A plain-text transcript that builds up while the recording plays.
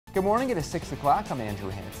Good morning. It is 6 o'clock. I'm Andrew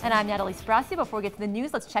Hansen. And I'm Natalie Strassi. Before we get to the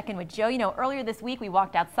news, let's check in with Joe. You know, earlier this week we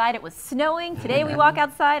walked outside, it was snowing. Today we walk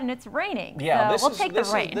outside and it's raining. Yeah, so we'll take the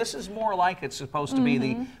rain. This is more like it's supposed to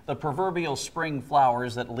be the proverbial spring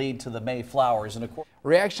flowers that lead to the May flowers. And of course,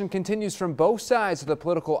 reaction continues from both sides of the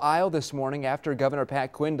political aisle this morning after Governor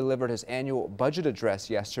Pat Quinn delivered his annual budget address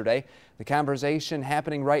yesterday. The conversation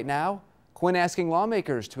happening right now, Quinn asking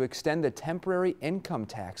lawmakers to extend the temporary income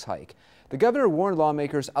tax hike. The governor warned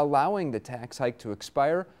lawmakers allowing the tax hike to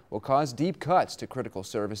expire will cause deep cuts to critical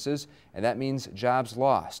services, and that means jobs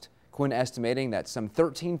lost. Quinn estimating that some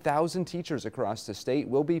 13,000 teachers across the state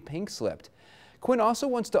will be pink-slipped. Quinn also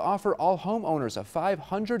wants to offer all homeowners a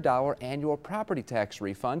 $500 annual property tax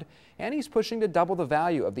refund, and he's pushing to double the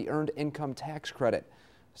value of the earned income tax credit.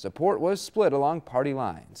 Support was split along party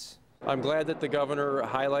lines. I'm glad that the governor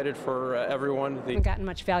highlighted for everyone. Haven't gotten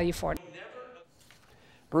much value for it.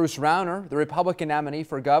 Bruce Rauner, the Republican nominee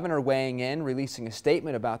for governor, weighing in, releasing a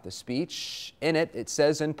statement about the speech. In it, it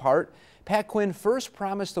says in part, Pat Quinn first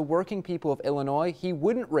promised the working people of Illinois he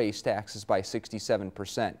wouldn't raise taxes by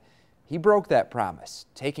 67%. He broke that promise,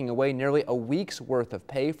 taking away nearly a week's worth of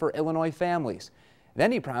pay for Illinois families.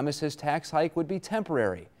 Then he promised his tax hike would be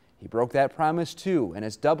temporary. He broke that promise too and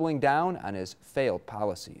is doubling down on his failed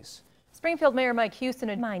policies. Springfield Mayor Mike Houston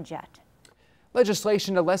and MindJet.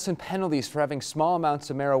 Legislation to lessen penalties for having small amounts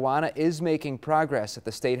of marijuana is making progress at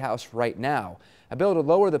the State House right now. A bill to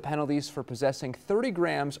lower the penalties for possessing 30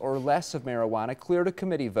 grams or less of marijuana cleared a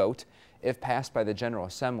committee vote. If passed by the General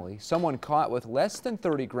Assembly, someone caught with less than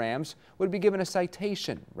 30 grams would be given a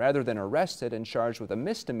citation rather than arrested and charged with a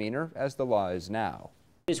misdemeanor as the law is now.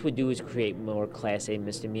 What this would do is create more Class A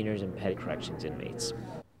misdemeanors and petty corrections inmates.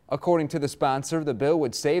 According to the sponsor, the bill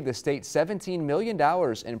would save the state $17 million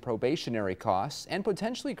in probationary costs and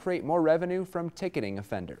potentially create more revenue from ticketing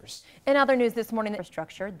offenders. In other news this morning, the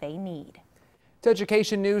infrastructure they need. To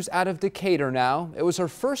education news out of Decatur now. It was her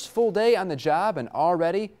first full day on the job and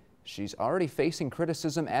she's already facing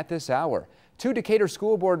criticism at this hour. Two Decatur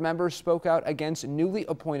school board members spoke out against newly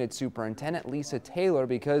appointed Superintendent Lisa Taylor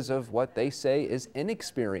because of what they say is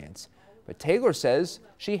inexperience. But Taylor says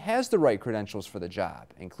she has the right credentials for the job,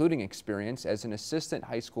 including experience as an assistant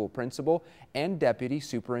high school principal and deputy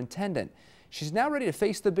superintendent. She's now ready to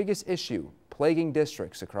face the biggest issue plaguing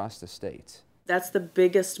districts across the state. That's the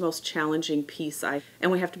biggest, most challenging piece,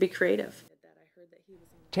 and we have to be creative.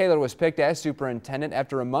 Taylor was picked as superintendent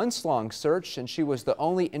after a months-long search, and she was the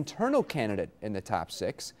only internal candidate in the top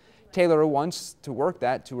 6. Taylor wants to work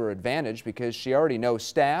that to her advantage because she already knows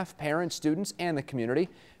staff, parents, students, and the community.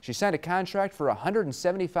 She signed a contract for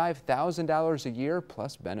 $175,000 a year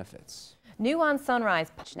plus benefits. New on Sunrise.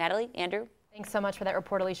 Natalie, Andrew. Thanks so much for that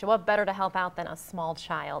report, Alicia. What better to help out than a small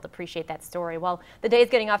child? Appreciate that story. Well, the day's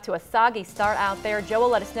getting off to a soggy start out there. Joe will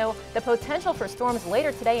let us know the potential for storms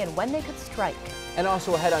later today and when they could strike. And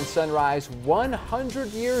also ahead on Sunrise,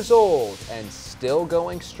 100 years old and still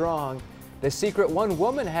going strong. The secret one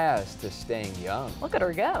woman has to staying young. Look at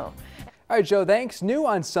her go. All right, Joe, thanks. New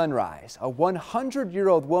on Sunrise, a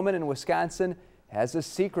 100-year-old woman in Wisconsin has a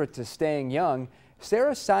secret to staying young.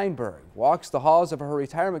 Sarah Steinberg walks the halls of her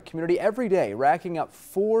retirement community every day, racking up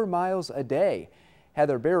 4 miles a day.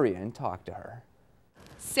 Heather Berrien talked to her.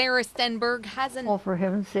 Sarah Steinberg has an... Oh, for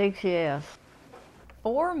heaven's sakes, yes.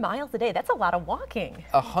 4 miles a day. That's a lot of walking.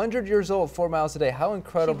 100 years old, 4 miles a day. How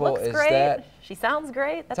incredible is that? She sounds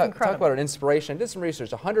great. That's incredible. Talk about an inspiration. I did some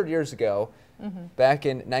research. 100 years ago, back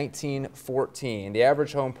in 1914, the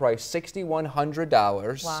average home price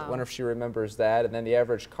 $6,100. Wow. I wonder if she remembers that. And then the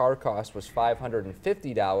average car cost was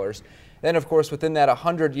 $550. Then, of course, within that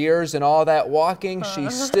 100 years and all that walking, she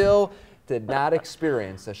still did not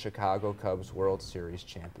experience the Chicago Cubs World Series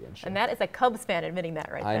championship. And that is a Cubs fan admitting that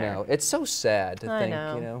right there. I know. It's so sad to think,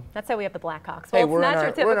 you know. That's how we have the Blackhawks. Hey, well, it's not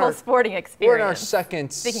your typical sporting experience. We're in our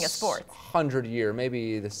second, speaking of sports, 100 year,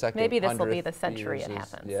 maybe the second. Maybe this will be the century it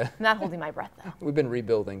happens. Yeah. I'm not holding my breath, though. We've been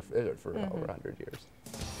rebuilding for over 100 years.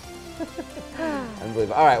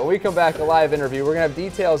 Unbelievable. All right, when we come back, a live interview. We're going to have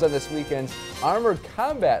details on this weekend's Armored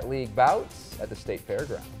Combat League bouts at the State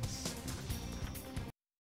Fairgrounds.